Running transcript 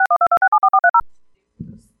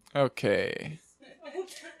Okay.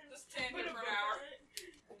 Just stand here for an hour.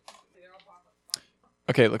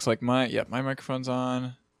 Okay, looks like my microphone's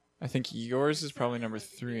on. I think yours is probably number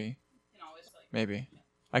 3. Maybe.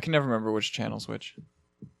 I can never remember which channel's which.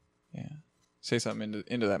 Yeah. Say something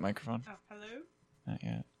into that microphone. Oh, hello? Not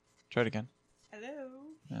yet. Try it again. Hello?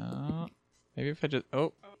 No. Maybe if I just...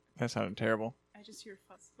 Oh, that sounded terrible. I just hear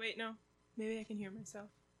fuzz. Wait, no. Maybe I can hear myself.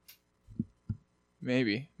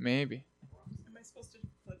 Maybe. Am I supposed to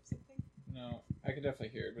flip something? No, I can definitely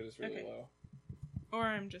hear it, but it's really Okay. low. Or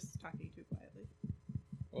I'm just talking too quietly.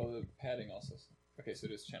 Well, the padding also... Okay, so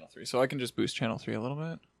it is channel 3. So I can just boost channel 3 a little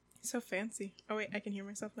bit. So fancy. Oh, wait, I can hear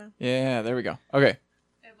myself now. Yeah, there we go. Okay.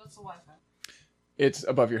 Hey, what's the Wi-Fi? It's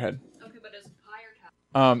above your head. Okay, but is it high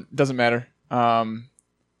or tap? Doesn't matter.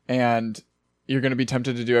 And you're going to be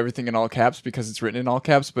tempted to do everything in all caps because it's written in all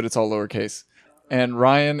caps, but it's all lowercase. And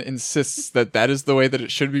Ryan insists that is the way that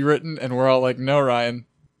it should be written, and we're all like, no, Ryan,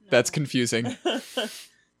 that's confusing.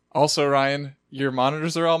 Also, Ryan, your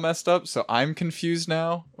monitors are all messed up, so I'm confused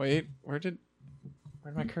now. Wait, where'd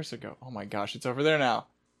my cursor go? Oh my gosh, it's over there now.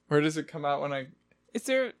 Where does it come out when I... Is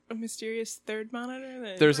there a mysterious third monitor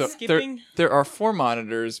that There's is skipping? there are 4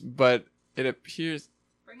 monitors, but it appears...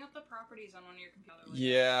 Bring up the properties on one of your computers.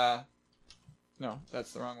 Yeah. No,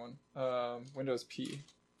 that's the wrong one. Windows P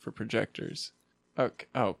for projectors. Okay.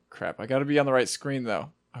 Oh, crap. I gotta be on the right screen,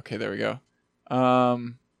 though. Okay, there we go.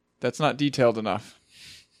 That's not detailed enough.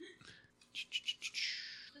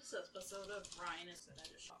 This episode of Ryan is that I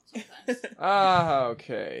just shot sometimes.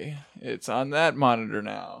 Okay. It's on that monitor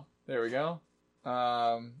now. There we go.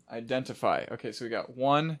 Identify. Okay, so we got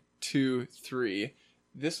 1, 2, 3.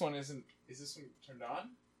 This one isn't... Is this one turned on?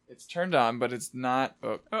 It's turned on, but it's not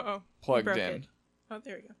plugged in. It. Oh,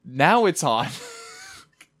 there we go. Now it's on.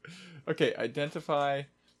 Okay, identify.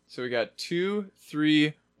 So we got 2,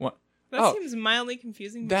 3, 1. That seems mildly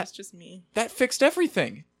confusing, but it's just me. That fixed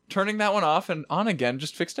everything. Turning that one off and on again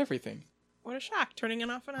just fixed everything. What a shock. Turning it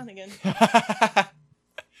off and on again.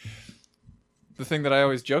 The thing that I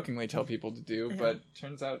always jokingly tell people to do, but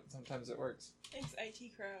turns out sometimes it works. Thanks,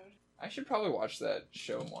 IT crowd. I should probably watch that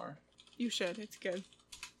show more. You should. It's good.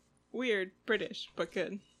 Weird. British, but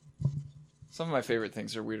good. Some of my favorite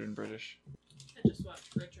things are weird and British. I just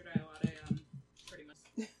watched Richard Ayoade on pretty much.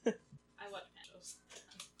 I watch panel shows.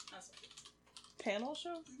 That's okay. Panel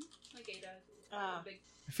shows? Like Ada. Big.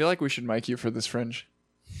 I feel like we should mic you for this Fringe.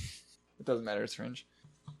 It doesn't matter, it's Fringe.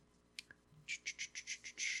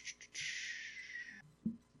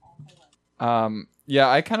 Yeah,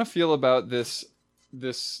 I kind of feel about this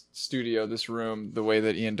studio, this room, the way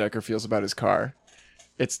that Ian Decker feels about his car.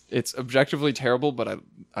 It's objectively terrible, but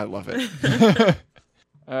I love it.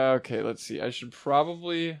 Okay, let's see. I should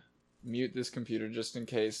probably mute this computer just in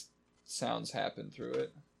case sounds happen through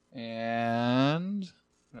it. And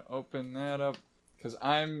I'm gonna open that up because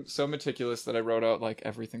I'm so meticulous that I wrote out like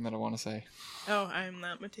everything that I want to say. Oh, I'm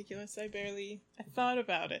not meticulous. I thought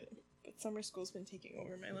about it. But summer school's been taking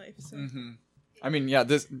over my life, so... Mm-hmm. I mean, yeah,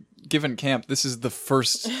 given camp, this is the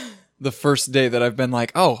first day that I've been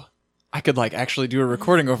like, oh, I could like actually do a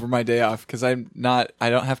recording over my day off because I don't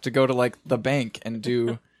have to go to like the bank and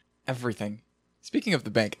do everything. Speaking of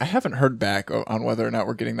the bank, I haven't heard back on whether or not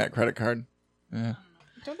we're getting that credit card. Yeah.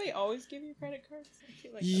 Don't they always give you credit cards? I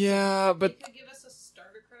feel like yeah, but... They could give us a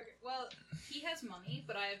starter credit. Well, he has money,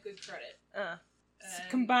 but I have good credit.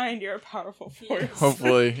 Combined, you're a powerful force. Yes.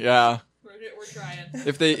 Hopefully, yeah. We're trying.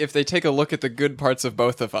 If they take a look at the good parts of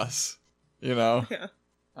both of us, you know. Yeah.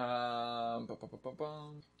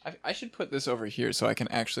 I should put this over here so I can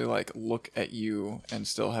actually like look at you and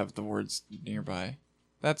still have the words nearby.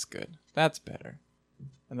 That's good. That's better.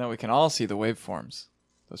 And then we can all see the waveforms.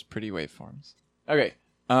 Those pretty waveforms. Okay.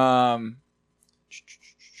 So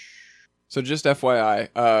just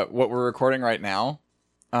FYI, what we're recording right now,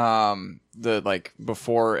 the like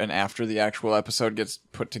before and after the actual episode gets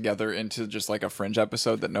put together into just like a Fringe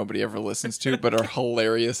episode that nobody ever listens to but are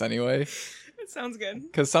hilarious anyway. It sounds good.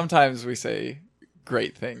 Because sometimes we say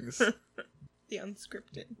great things. The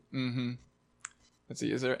unscripted. Mm-hmm. Let's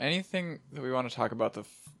see. Is there anything that we want to talk about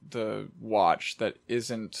the watch that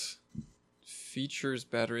isn't features,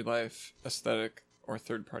 battery life, aesthetic, or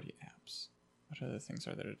third-party apps? What other things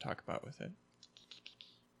are there to talk about with it?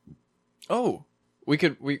 Oh, we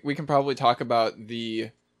can probably talk about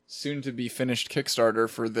the soon-to-be finished Kickstarter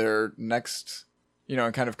for their next,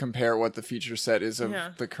 and kind of compare what the feature set is of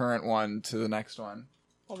the current one to the next one.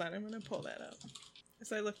 Hold on, I'm going to pull that up.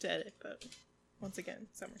 As I looked at it, but once again,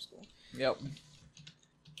 summer school. Yep.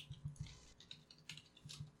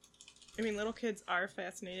 I mean, little kids are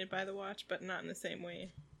fascinated by the watch, but not in the same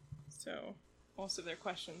way. So, most of their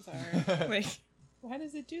questions are, like, Why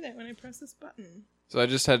does it do that when I press this button? So I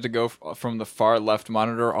just had to go from the far left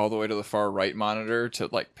monitor all the way to the far right monitor to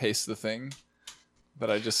like paste the thing that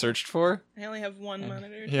I just searched for. I only have one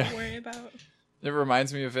monitor to worry about. It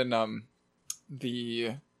reminds me of in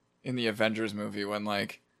the Avengers movie when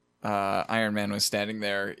like Iron Man was standing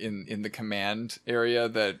there in the command area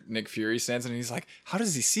that Nick Fury stands in, and he's like, how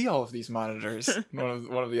does he see all of these monitors?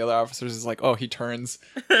 one of the other officers is like, oh, he turns.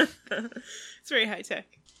 It's very high tech.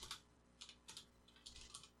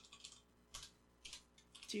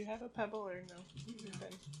 Do you have a pebble or no?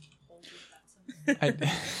 Like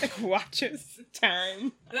watches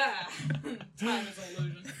time. Time is an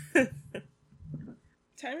illusion.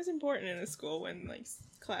 Time is important in a school when like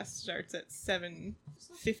class starts at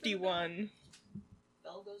 7:51.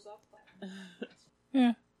 Bell goes off.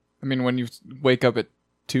 Yeah. I mean, when you wake up at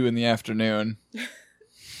 2 in the afternoon. I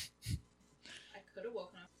could have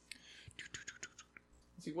woken up.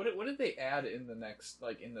 See, what did they add in the next,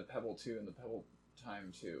 like in the Pebble 2 and the Pebble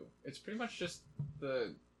Time 2? It's pretty much just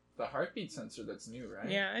the heartbeat sensor that's new, right?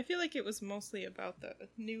 Yeah, I feel like it was mostly about the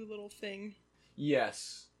new little thing.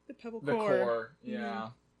 Yes. The Pebble The core, yeah.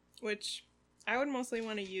 Which I would mostly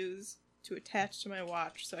want to use to attach to my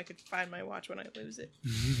watch so I could find my watch when I lose it.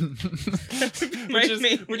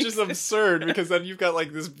 which is absurd because then you've got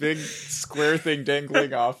like this big square thing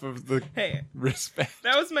dangling off of the wristband.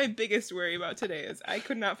 That was my biggest worry about today is I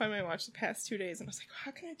could not find my watch the past 2 days and I was like,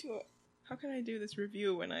 how can I do this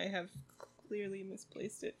review when I have clearly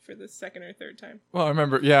misplaced it for the second or third time? Well, I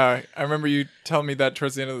remember you telling me that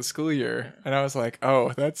towards the end of the school year, and I was like,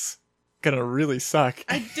 oh, that's gonna really suck.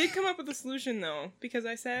 I did come up with a solution though, because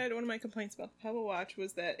I said one of my complaints about the Pebble Watch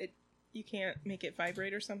was that you can't make it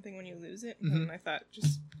vibrate or something when you lose it. Mm-hmm. And I thought,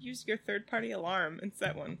 just use your third-party alarm and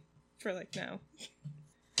set one for like now.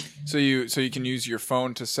 So you can use your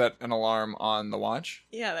phone to set an alarm on the watch?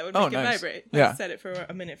 Yeah, that would make it vibrate. Yeah. Set it for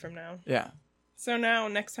a minute from now. Yeah. So now,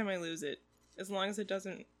 next time I lose it, as long as it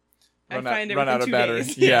doesn't run out of battery.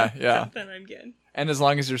 Days, yeah. Then I'm good. And as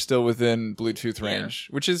long as you're still within Bluetooth range,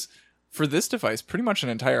 which is, for this device, pretty much an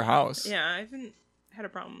entire house. Yeah, I haven't had a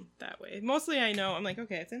problem that way. Mostly I know, I'm like,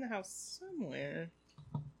 okay, it's in the house somewhere.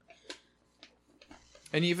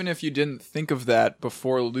 And even if you didn't think of that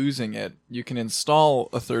before losing it, you can install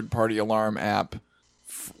a third-party alarm app,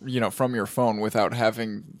 from your phone without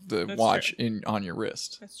having the watch on your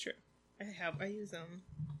wrist. That's true. I use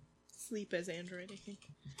Sleep as Android, I think,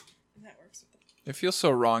 and that works with it. It feels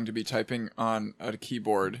so wrong to be typing on a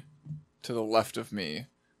keyboard to the left of me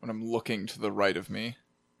when I'm looking to the right of me.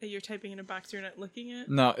 You're typing in a box you're not looking at?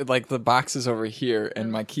 No, like the box is over here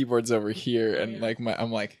and my keyboard's over here, and like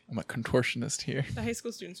I'm a contortionist here. The high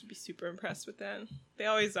school students would be super impressed with that. They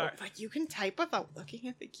always are. Like, you can type without looking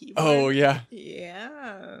at the keyboard. Oh yeah.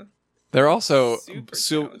 Yeah. They're also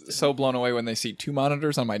so blown away when they see 2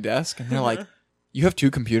 monitors on my desk, and they're like, "You have 2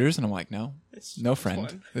 computers?" And I'm like, "No, no, friend.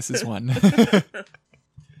 One. This is one."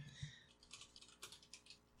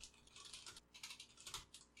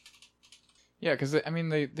 Yeah, because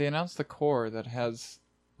they announced the core that has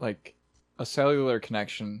like a cellular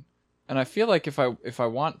connection, and I feel like if I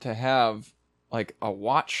want to have like a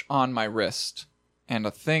watch on my wrist and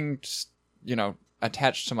a thing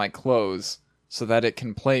attached to my clothes so that it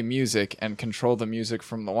can play music and control the music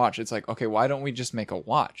from the watch, it's like, okay, why don't we just make a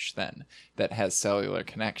watch then that has cellular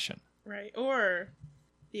connection? Right, or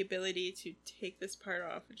the ability to take this part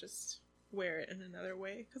off and just wear it in another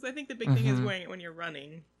way, because I think the big thing is wearing it when you're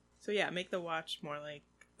running. So yeah, make the watch more like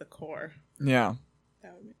the core. Yeah.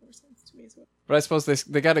 That would make more sense to me as well. But I suppose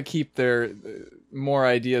they got to keep their more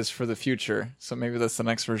ideas for the future. So maybe that's the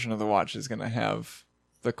next version of the watch is going to have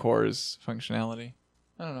the core's functionality.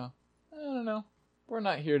 I don't know. We're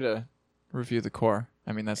not here to review the core.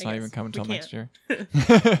 I mean, that's not even coming until next year.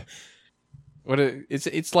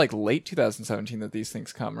 It's like late 2017 that these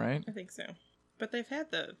things come, right? I think so. But they've had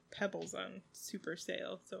the Pebbles on super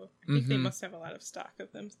sale, so I think they must have a lot of stock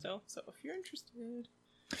of them still. So if you're interested.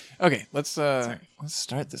 Okay, let's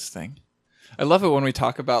start this thing. I love it when we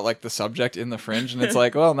talk about like the subject in the Fringe, and it's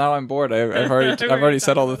like, well, now I'm bored. I've already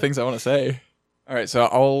said all the things I want to say. All right, so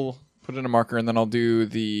I'll put in a marker, and then I'll do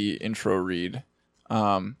the intro read.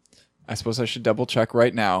 I suppose I should double check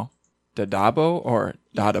right now. Dadabo or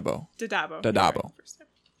Dadabo? Dadabo. Dadabo.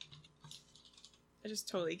 I just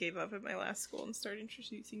totally gave up at my last school and started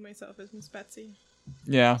introducing myself as Miss Betsy.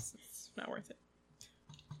 Yeah. It's not worth it.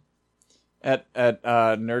 At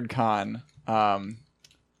NerdCon,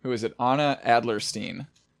 who is it? Anna Adlerstein.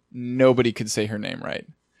 Nobody could say her name right.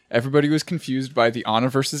 Everybody was confused by the Anna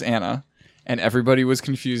versus Anna, and everybody was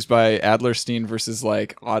confused by Adlerstein versus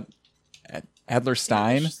like Adlerstein. There's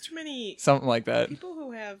just too many something like that. People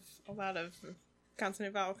who have a lot of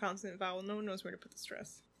Consonant, vowel, consonant, vowel. No one knows where to put the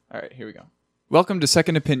stress. All right, here we go. Welcome to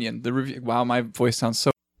Second Opinion. The review. Wow, my voice sounds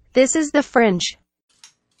so. This is the Fringe.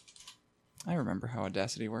 I remember how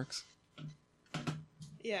Audacity works.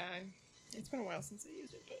 Yeah, it's been a while since I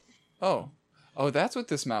used it, but... Oh, that's what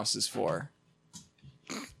this mouse is for.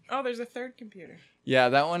 Oh, there's a third computer. Yeah,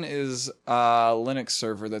 that one is a Linux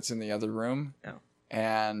server that's in the other room. Oh.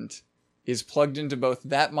 And is plugged into both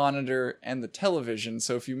that monitor and the television,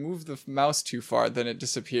 so if you move the mouse too far, then it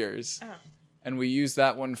disappears. Oh. And we use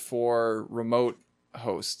that one for remote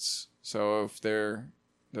hosts. So if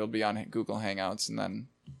they'll be on Google Hangouts, and then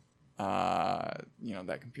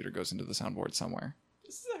that computer goes into the soundboard somewhere.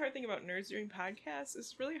 This is the hard thing about nerds doing podcasts.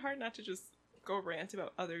 It's really hard not to just go rant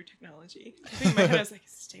about other technology. I think in my head I was like,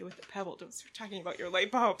 stay with the Pebble. Don't start talking about your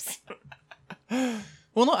light bulbs.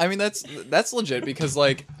 Well, no, I mean, that's legit because,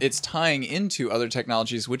 like, it's tying into other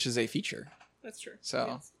technologies, which is a feature. That's true. So,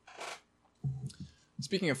 yes.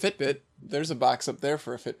 Speaking of Fitbit, there's a box up there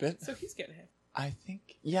for a Fitbit. So he's getting it. I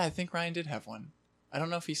think Ryan did have one. I don't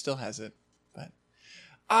know if he still has it, but...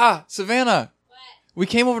 Savannah! What? We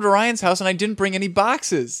came over to Ryan's house and I didn't bring any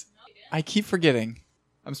boxes. No, you didn't. I keep forgetting.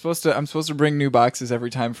 I'm supposed to bring new boxes every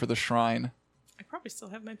time for the shrine. I probably still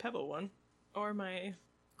have my Pebble one. Or my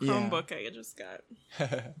Yeah. Chromebook I just got. I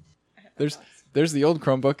have that box. There's the old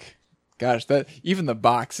Chromebook. Gosh, that even the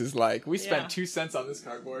box is like, we spent Yeah. 2 cents on this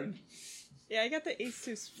cardboard. Yeah, I got the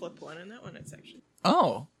Asus Flip one, and that one it's actually...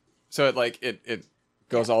 Oh. So it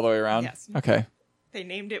goes all the way around? Yes. Okay. They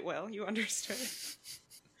named it well. You understood it.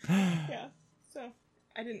 Yeah. So,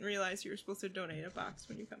 I didn't realize you were supposed to donate a box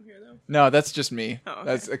when you come here, though. No, that's just me. Oh, okay.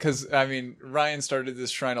 That's because, I mean, Ryan started this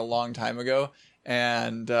shrine a long time ago,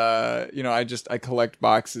 and, I collect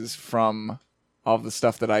boxes from all the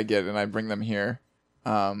stuff that I get, and I bring them here.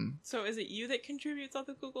 So is it you that contributes all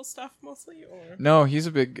the Google stuff mostly, or? No, he's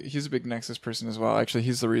a big Nexus person as well. Actually,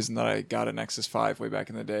 he's the reason that I got a Nexus 5 way back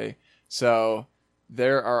in the day. So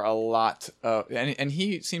there are a lot of, and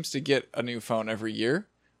he seems to get a new phone every year,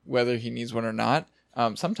 whether he needs one or not.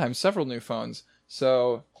 Sometimes several new phones.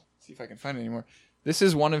 So let's see if I can find any more. This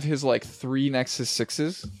is one of his like 3 Nexus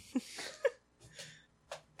 6s.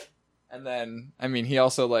 And then, I mean, he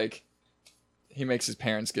also he makes his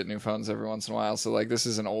parents get new phones every once in a while. So, this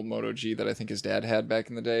is an old Moto G that I think his dad had back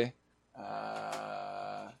in the day.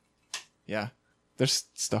 Yeah. There's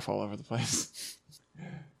stuff all over the place.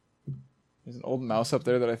 There's an old mouse up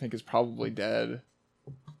there that I think is probably dead.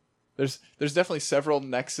 There's definitely several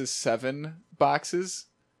Nexus 7 boxes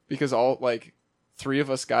because all, 3 of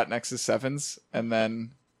us got Nexus 7s, and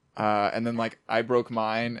then I broke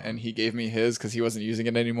mine and he gave me his because he wasn't using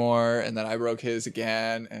it anymore, and then I broke his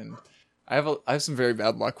again, and I have some very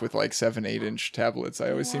bad luck with 7-8 inch tablets. I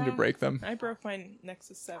always seem to break them. I broke my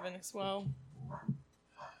Nexus 7 as well.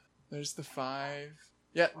 There's the 5.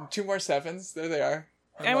 Yeah, 2 more 7s. There they are.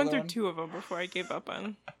 I went Another through one. 2 of them before I gave up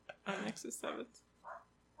on Nexus 7s.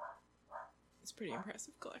 It's a pretty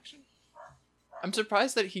impressive collection. I'm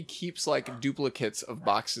surprised that he keeps duplicates of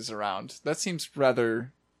boxes around. That seems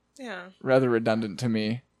rather redundant to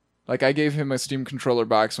me. I gave him a Steam controller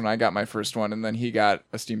box when I got my first one, and then he got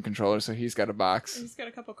a Steam controller, so he's got a box. And he's got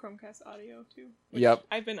a couple Chromecast audio, too. Yep.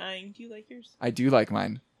 I've been eyeing. Do you like yours? I do like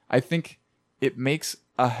mine. I think it makes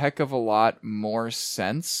a heck of a lot more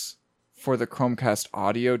sense for the Chromecast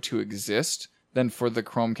audio to exist than for the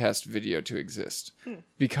Chromecast video to exist.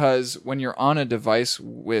 Because when you're on a device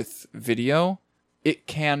with video, it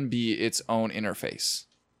can be its own interface,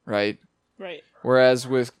 right? Right. Whereas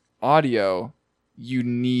with audio, you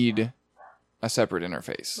need a separate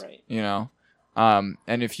interface, right?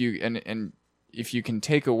 And if you can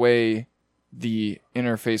take away the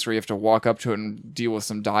interface where you have to walk up to it and deal with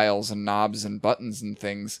some dials and knobs and buttons and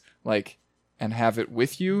things and have it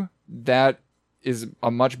with you, that is a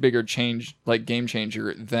much bigger change, game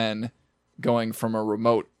changer than going from a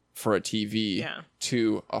remote for a TV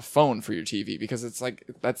to a phone for your TV, because it's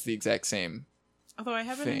that's the exact same. Although I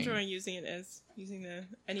have been thing. enjoying using it as using the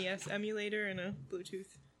NES emulator and a Bluetooth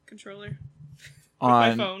controller with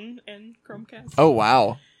my phone and Chromecast. Oh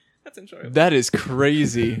wow, that's enjoyable. That is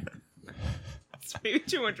crazy. It's maybe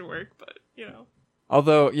too much work, but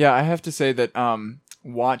Although, yeah, I have to say that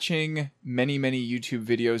watching many YouTube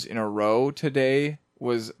videos in a row today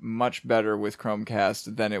was much better with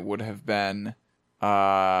Chromecast than it would have been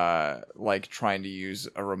trying to use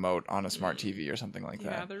a remote on a smart TV or something like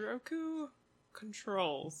that. Yeah, the Roku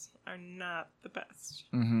controls are not the best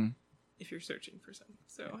if you're searching for something,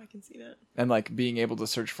 so I can see that. And being able to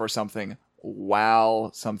search for something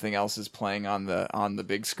while something else is playing on the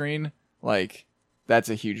big screen, that's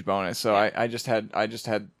a huge bonus. So I just had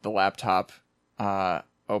the laptop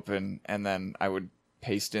open, and then I would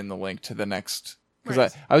paste in the link to the next. Because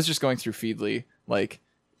Right. I was just going through Feedly, like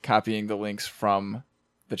copying the links from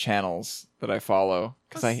the channels that I follow.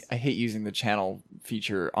 Because I hate using the channel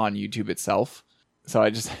feature on YouTube itself. So I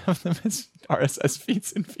just have them as RSS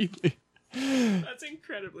feeds in Feedly. That's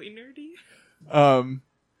incredibly nerdy.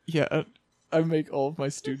 Yeah, I make all of my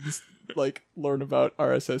students like learn about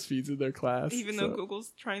RSS feeds in their class. Even though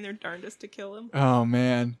Google's trying their darndest to kill them. Oh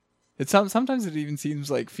man, sometimes it even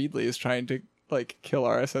seems like Feedly is trying to like kill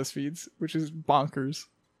RSS feeds, which is bonkers.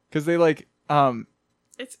 Because they like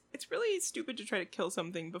It's really stupid to try to kill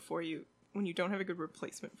something when you don't have a good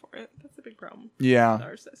replacement for it. That's a big problem. Yeah. With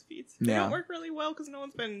RSS feeds. They Yeah. don't work really well because no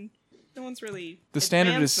one's really The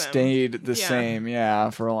standard has advanced them. stayed the Yeah.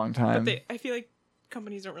 same, for a long time. But I feel like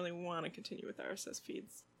companies don't really want to continue with RSS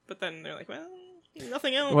feeds. But then they're like, well,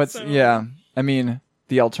 nothing else. So. Yeah. I mean,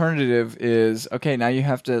 the alternative is okay. Now you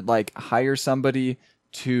have to like hire somebody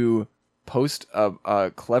to post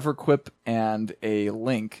a clever quip and a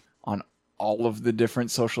link on all of the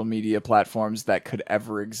different social media platforms that could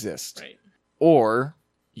ever exist. Right. Or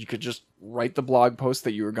you could just write the blog post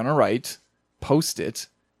that you were going to write, post it,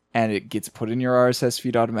 and it gets put in your RSS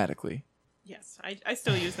feed automatically. Yes, I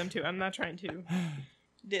still use them too. I'm not trying to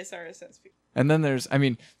diss RSS feed. And then there's, I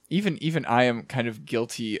mean, even I am kind of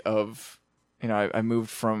guilty of, I moved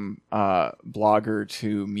from Blogger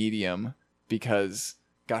to Medium because,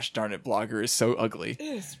 gosh darn it, Blogger is so ugly. It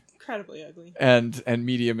is incredibly ugly. And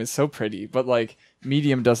Medium is so pretty, but like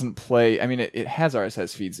Medium doesn't play. I mean, it has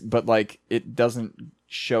RSS feeds, but like it doesn't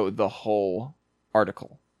show the whole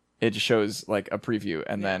article. It just shows like a preview,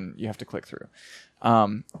 and then you have to click through.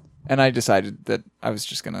 And I decided that I was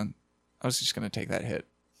just gonna take that hit.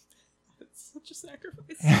 It's such a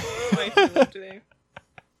sacrifice. Life you live today.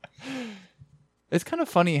 It's kind of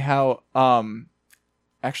funny how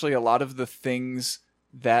actually a lot of the things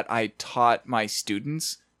that I taught my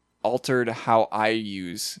students altered how I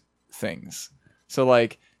use things. So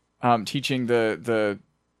like teaching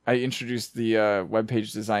I introduced the web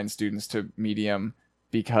page design students to Medium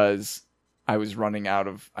because I was running out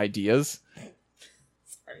of ideas.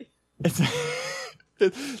 Sorry.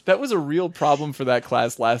 That was a real problem for that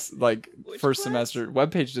class first semester,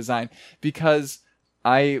 web page design, because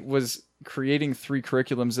I was creating 3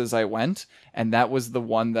 curriculums as I went, and that was the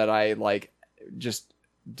one that I like just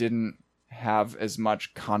didn't have as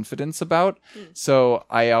much confidence about. So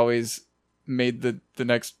I always made the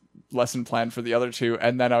next lesson plan for the other 2,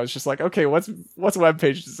 and then I was just like, okay, what's web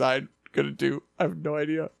page design gonna do? I have no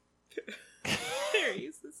idea. Very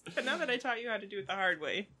useless. But now that I taught you how to do it the hard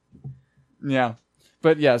way. Yeah.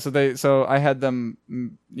 But yeah, so I had them,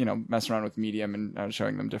 mess around with Medium, and I was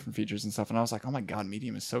showing them different features and stuff, and I was like, oh my god,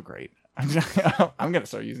 Medium is so great. I'm gonna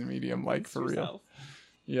start using Medium for real.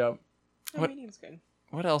 Yeah. No, Medium's good.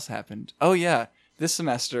 What else happened? Oh yeah, this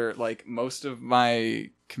semester, like most of my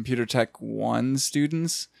Computer Tech 1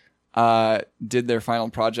 students did their final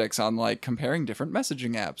projects on like comparing different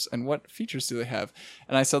messaging apps and what features do they have.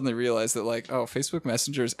 And I suddenly realized that like, oh, Facebook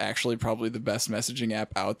Messenger is actually probably the best messaging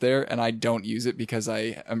app out there, and I don't use it because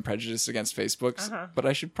I am prejudiced against Facebook. But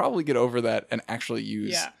I should probably get over that and actually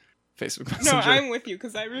use Facebook Messenger. No, I'm with you,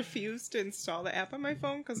 because I refused to install the app on my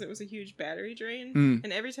phone because it was a huge battery drain.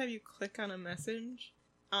 And every time you click on a message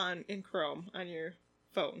in Chrome on your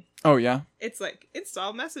phone, oh yeah, it's like,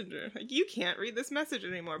 install Messenger. Like, you can't read this message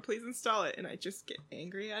anymore. Please install it. And I just get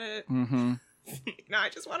angry at it. Mm-hmm. No, I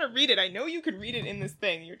just want to read it. I know you could read it in this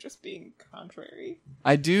thing. You're just being contrary.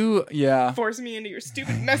 I do, yeah. Force me into your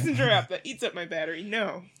stupid Messenger app that eats up my battery.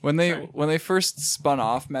 No. When they first spun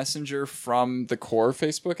off Messenger from the core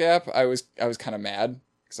Facebook app, I was kind of mad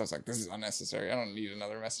because I was like, this is unnecessary. I don't need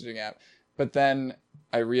another messaging app. But then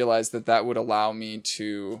I realized that would allow me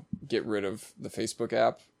to get rid of the Facebook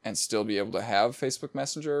app and still be able to have Facebook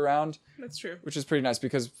Messenger around. That's true. Which is pretty nice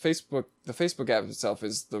because the Facebook app itself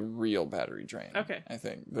is the real battery drain. Okay. I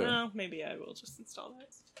think. Well, maybe I will just install that.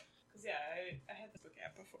 Because, yeah, I had the Facebook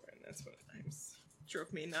app before, and that's what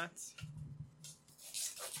drove me nuts.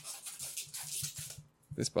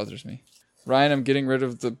 This bothers me. Ryan, I'm getting rid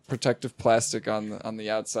of the protective plastic on the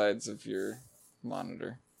outsides of your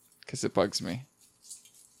monitor because it bugs me.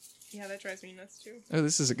 Yeah, that drives me nuts too. Oh,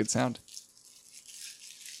 this is a good sound.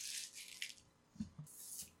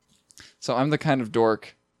 So I'm the kind of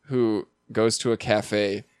dork who goes to a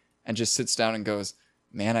cafe and just sits down and goes,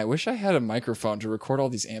 man, I wish I had a microphone to record all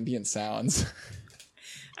these ambient sounds.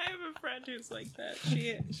 I have a friend who's like that.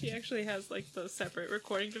 She actually has like those separate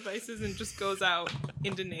recording devices and just goes out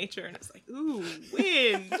into nature and it's like, ooh,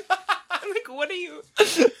 wind. I'm like, what are you...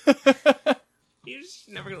 You're just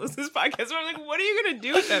never going to listen to this podcast. So I'm like, what are you going to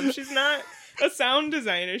do with them? She's not a sound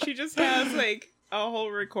designer. She just has like a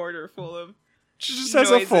whole recorder full of She just has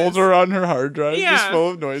a folder on her hard drive just full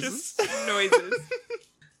of noises. Just noises.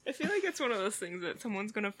 I feel like it's one of those things that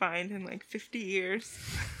someone's gonna find in like 50 years.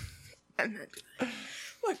 And then be like,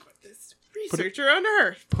 look what this researcher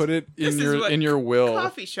unearthed. Put it in your will.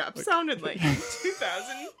 Coffee shop sounded like in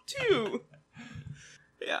 2002.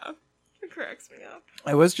 Yeah. It cracks me up.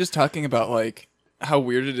 I was just talking about like how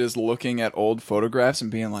weird it is looking at old photographs and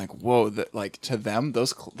being like, whoa, that like to them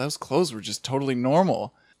those clothes were just totally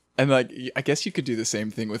normal. And like I guess you could do the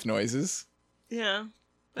same thing with noises. Yeah.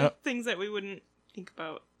 Things that we wouldn't think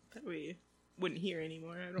about, that we wouldn't hear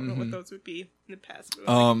anymore. I don't know what those would be in the past. It was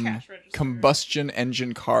like a cash register. Combustion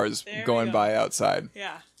engine cars going by outside.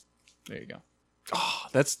 Yeah. There you go. Oh,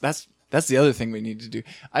 that's the other thing we need to do.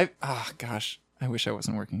 Gosh, I wish I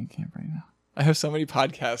wasn't working at camp right now. I have so many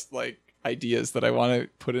podcast like ideas that I want to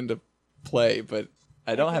put into play, but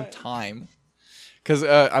I don't have time. Because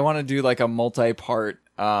I want to do like a multi-part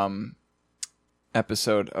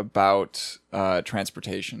episode about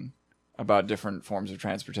transportation, about different forms of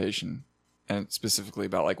transportation, and specifically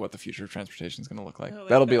about like what the future of transportation is going to look like.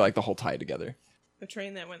 That'll be like the whole tie together. The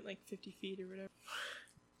train that went like 50 feet or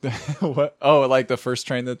whatever. What? Oh, like the first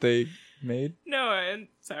train that they made? No, I'm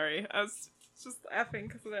sorry. I was just laughing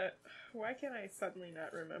because of that. Why can't I suddenly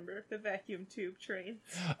not remember the vacuum tube train?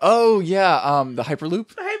 Oh, yeah. The Hyperloop?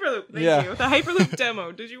 The Hyperloop. Thank you. The Hyperloop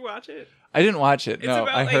demo. Did you watch it? I didn't watch it. It's no,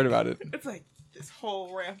 about, I heard about it. It's like this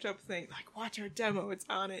whole ramped up thing. Like, watch our demo. It's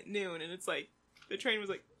on at noon. And it's like, the train was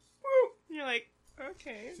like, woo! And you're like,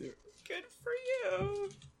 okay, good for you.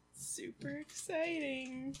 Super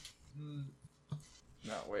exciting.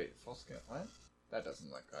 No, wait. Full scale. What? That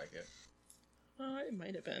doesn't look like it. It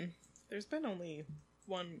might have been. There's been only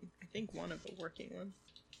one, I think one of the working ones.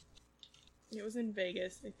 It was in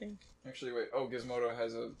Vegas, I think. Actually, wait. Oh, Gizmodo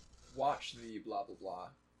has a watch the blah, blah, blah.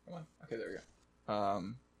 Come on. Okay, there we go.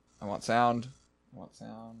 I want sound. I want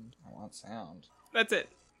sound. I want sound. That's it.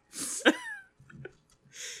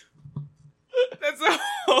 That's the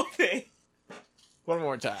whole thing. One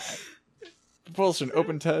more time. Propulsion,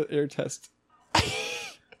 open air test.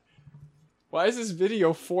 Why is this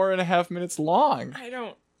video 4.5 minutes long? I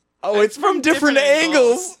don't... Oh, it's from different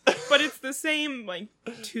angles. But it's the same, like,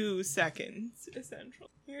 2 seconds, essentially.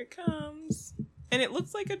 Here it comes. And it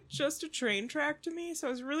looks like just a train track to me, so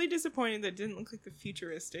I was really disappointed that it didn't look like the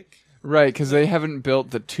futuristic. Right, because they haven't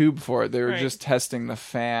built the tube for it. They were just testing the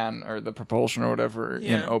fan or the propulsion or whatever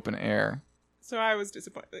in open air. So I was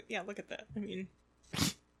disappointed. Yeah, look at that. I mean,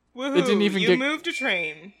 woohoo! It didn't even you moved a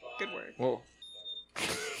train. Good work. Whoa.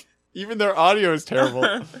 Even their audio is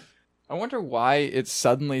terrible. I wonder why it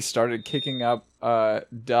suddenly started kicking up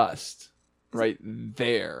dust right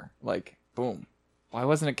there. Like, boom. Why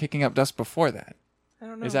wasn't it kicking up dust before that? I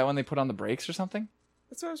don't know. Is that when they put on the brakes or something?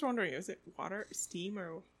 That's what I was wondering. Is it water, steam,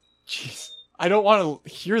 or... Jeez. I don't want to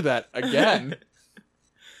hear that again.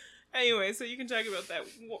 Anyway, so you can talk about that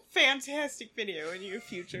fantastic video in your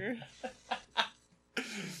future.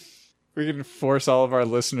 We can force all of our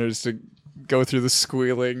listeners to go through the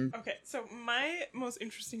squealing. Okay, so my most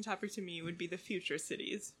interesting topic to me would be the future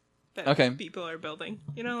cities that people are building.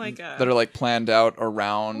 You know, like... that are, like, planned out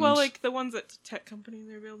around... Well, like, the ones that tech companies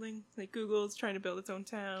are building. Like, Google's trying to build its own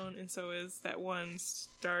town, and so is that one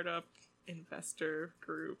startup investor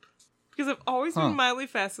group. Because I've always been mildly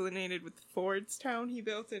fascinated with Ford's town he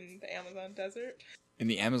built in the Amazon desert. In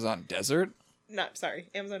the Amazon desert?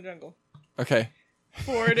 Amazon jungle. Okay.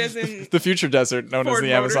 Ford as in... the future desert known Ford as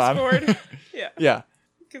the Amazon. Ford. Yeah. Yeah.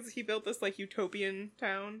 Because he built this, like, utopian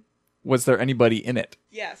town. Was there anybody in it?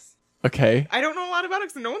 Yes. Okay. I don't know a lot about it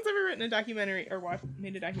because no one's ever written a documentary or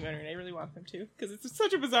made a documentary, and I really want them to because it's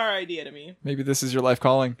such a bizarre idea to me. Maybe this is your life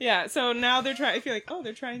calling. Yeah, so now they're trying... I feel like,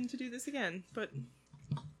 they're trying to do this again, but...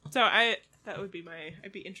 So that would be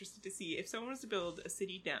I'd be interested to see if someone was to build a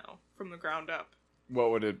city now from the ground up.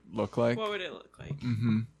 What would it look like? What would it look like?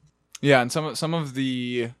 Mm-hmm. Yeah, and some of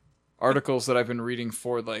the articles that I've been reading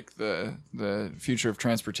for like the future of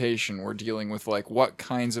transportation were dealing with like what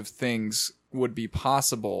kinds of things would be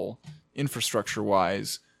possible infrastructure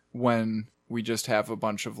wise when we just have a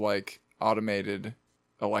bunch of like automated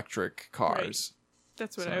electric cars. Right.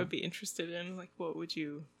 That's what I would be interested in. Like, what would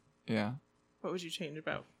you change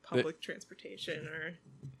about public transportation or?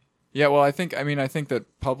 Yeah, well, I think that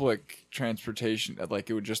public transportation, like,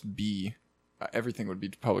 it would just be everything would be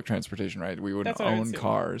public transportation, right? We wouldn't own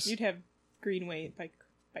cars. You'd have greenway bike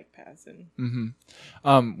paths and.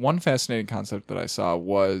 Mm-hmm. One fascinating concept that I saw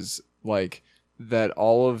was like that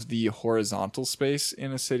all of the horizontal space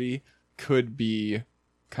in a city could be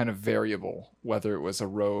kind of variable, whether it was a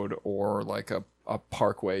road or like a a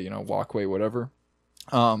parkway, walkway, whatever.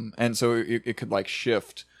 And so it could like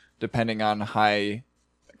shift depending on high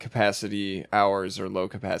capacity hours or low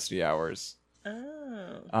capacity hours.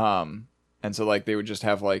 Oh. And so like they would just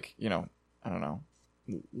have like, I don't know,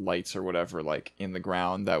 lights or whatever like in the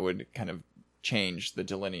ground that would kind of change the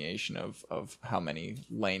delineation of how many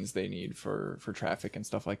lanes they need for traffic and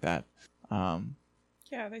stuff like that.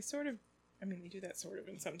 Yeah, they do that sort of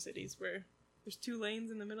in some cities where there's 2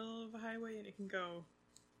 lanes in the middle of a highway and it can go.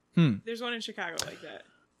 There's one in Chicago like that.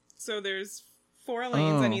 So there's 4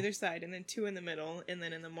 lanes on either side and then 2 in the middle, and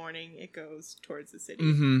then in the morning it goes towards the city.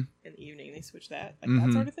 In the evening they switch that,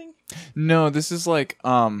 that sort of thing. No, this is like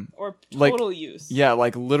or total like, use. Yeah,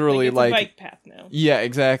 like literally it's like a bike path now. Yeah,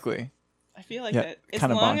 exactly. I feel like that as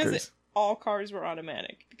long as all cars were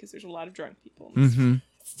automatic, because there's a lot of drunk people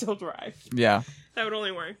still drive. Yeah, that would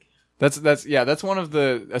only work. That's one of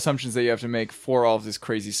the assumptions that you have to make for all of this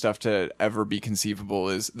crazy stuff to ever be conceivable,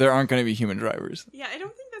 is there aren't going to be human drivers. Yeah, I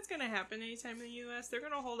don't think that's going to happen anytime in the U.S. They're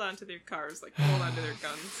going to hold on to their cars, like hold on to their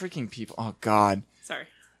guns. Freaking people. Oh, God. Sorry.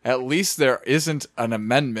 At least there isn't an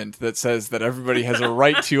amendment that says that everybody has a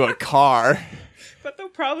right to a car. But they'll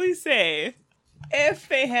probably say, if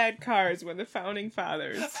they had cars when the founding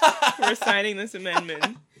fathers were signing this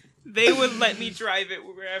amendment, they would let me drive it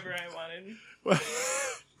wherever I wanted.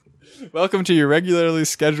 Welcome to your regularly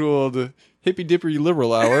scheduled hippy-dippy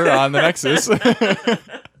liberal hour on the Nexus.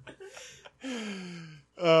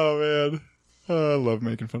 Oh, man. Oh, I love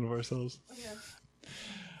making fun of ourselves. Yeah.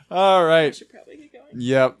 All right. We should probably get going.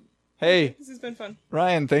 Yep. Hey. This has been fun.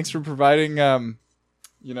 Ryan, thanks for providing, a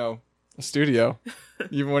studio,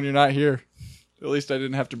 even when you're not here. At least I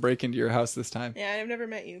didn't have to break into your house this time. Yeah, I've never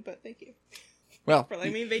met you, but thank you. Well, for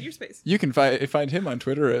letting me invade your space. You can find him on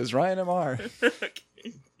Twitter as Ryan MR.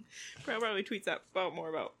 Okay. Probably tweets out more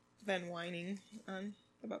about Ben whining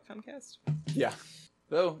about Comcast. Yeah.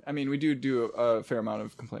 Though, I mean, we do a fair amount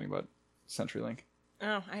of complaining about CenturyLink.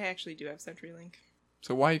 Oh, I actually do have CenturyLink.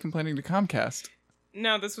 So why are you complaining to Comcast?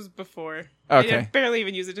 No, this was before. Okay. I barely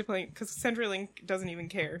even use it to complain, because CenturyLink doesn't even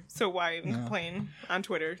care. So why even complain on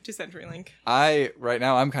Twitter to CenturyLink? Right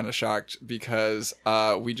now, I'm kind of shocked because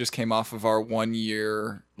we just came off of our 1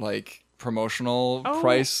 year, promotional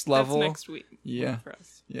price level. That's next week. Yeah. For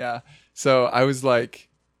us. Yeah. So I was like,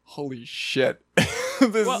 holy shit.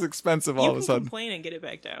 This is expensive all of a sudden. You can complain and get it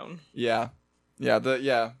back down. Yeah. Yeah.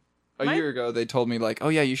 A year ago, they told me,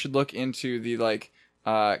 you should look into the,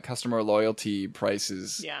 customer loyalty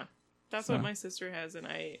prices. Yeah. That's what my sister has, and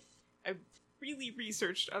I really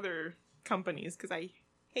researched other companies, because I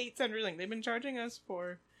hate CenturyLink. They've been charging us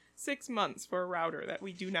for 6 months for a router that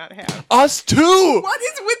we do not have. Us too! What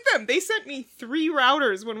is with them? They sent me 3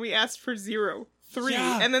 routers when we asked for 0. 3.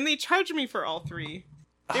 Yeah. And then they charged me for all 3.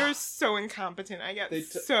 They were so incompetent. I got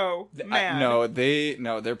so mad.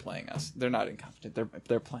 They're playing us. They're not incompetent.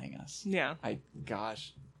 They're playing us. Yeah.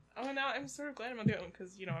 Gosh. Oh, now I'm sort of glad I'm not doing it,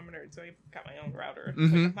 because, I'm a nerd, so I got my own router.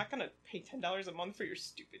 I'm not going to pay $10 a month for your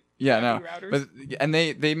stupid routers. But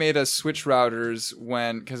they made us switch routers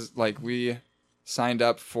because we signed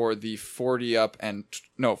up for the 40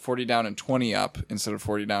 down and 20 up instead of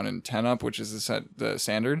 40 down and 10 up, which is the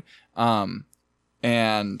standard. And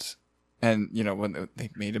when they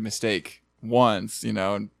made a mistake once,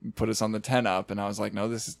 and put us on the 10 up, and I was like, no,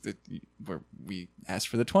 this is where we asked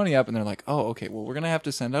for the 20 up, and they're like, oh, okay, well, we're gonna have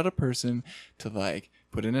to send out a person to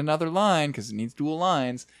put in another line because it needs dual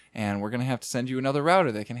lines, and we're gonna have to send you another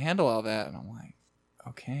router that can handle all that. And I'm like,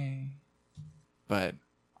 okay, but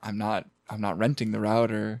I'm not renting the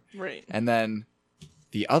router, right? And then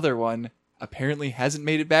the other one apparently hasn't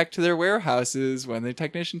made it back to their warehouses when the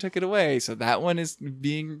technician took it away, so that one is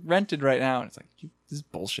being rented right now. And it's like, this is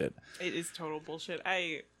bullshit. It is total bullshit.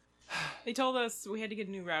 They told us we had to get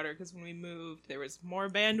a new router because when we moved, there was more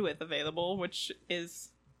bandwidth available, which is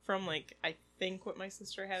from I think what my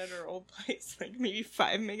sister had at her old place, maybe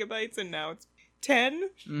 5 megabytes, and now it's 10.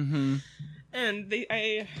 Mm-hmm. And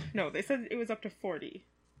they said it was up to 40,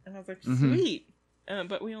 and I was like, sweet.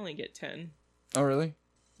 But we only get 10. Oh, really?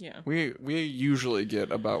 Yeah. We usually get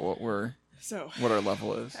about what our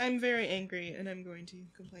level is. I'm very angry, and I'm going to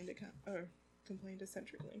complain to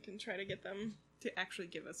CenturyLink and try to get them to actually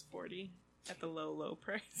give us 40 at the low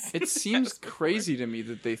price. It seems crazy to me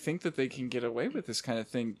that they think that they can get away with this kind of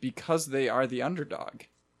thing because they are the underdog.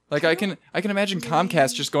 I can imagine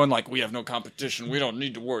Comcast just going we have no competition. We don't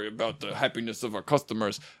need to worry about the happiness of our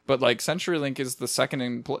customers. But CenturyLink is the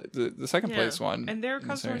second the second place one, and their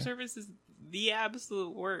customer service is the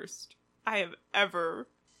absolute worst I have ever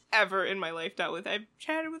in my life dealt with. I've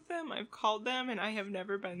chatted with them, I've called them, and I have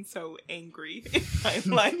never been so angry in my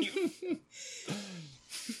life.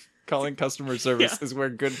 Calling customer service Yeah. is where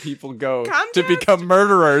good people go to Comcast- become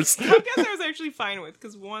murderers. Comcast I was actually fine with,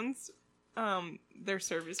 because once their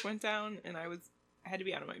service went down and I had to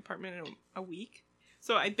be out of my apartment in a week.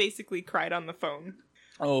 So I basically cried on the phone.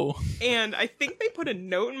 Oh. And I think they put a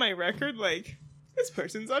note in my record like, this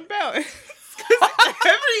person's on balance. Because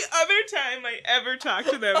every other time I ever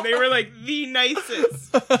talked to them, they were like the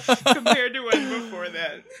nicest compared to when before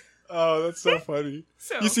that. Oh, that's so funny.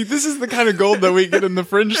 So You see, this is the kind of gold that we get in the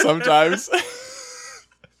Fringe sometimes. so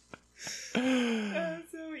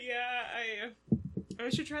yeah, I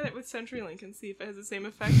should try that with CenturyLink and see if it has the same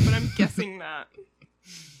effect, but I'm guessing not.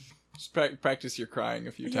 Just practice your crying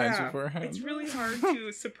a few times beforehand. It's really hard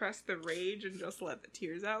to suppress the rage and just let the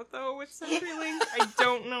tears out, though, with CenturyLink. I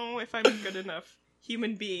don't know if I'm a good enough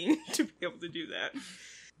human being to be able to do that.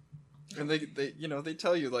 And they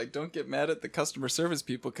tell you, like, don't get mad at the customer service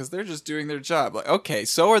people because they're just doing their job. Like, okay,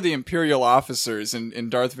 so are the Imperial officers in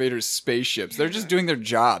Darth Vader's spaceships. They're just doing their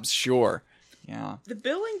jobs, sure. Yeah. The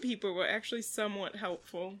billing people were actually somewhat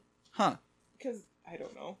helpful. Huh. Because, I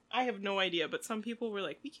don't know. I have no idea, but some people were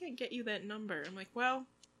like, we can't get you that number. I'm like, well,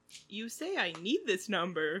 you say I need this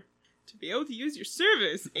number to be able to use your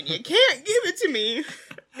service, and you can't give it to me.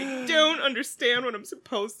 I don't understand what I'm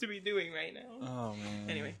supposed to be doing right now. Oh, man.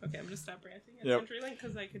 Anyway, okay, I'm going to stop ranting at CenturyLink,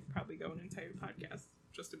 because I could probably go an entire podcast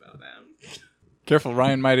just about that. Careful,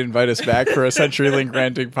 Ryan might invite us back for a CenturyLink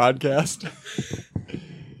ranting podcast.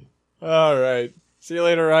 All right. See you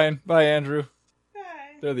later, Ryan. Bye, Andrew. Bye.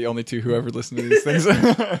 They're the only two who ever listen to these things.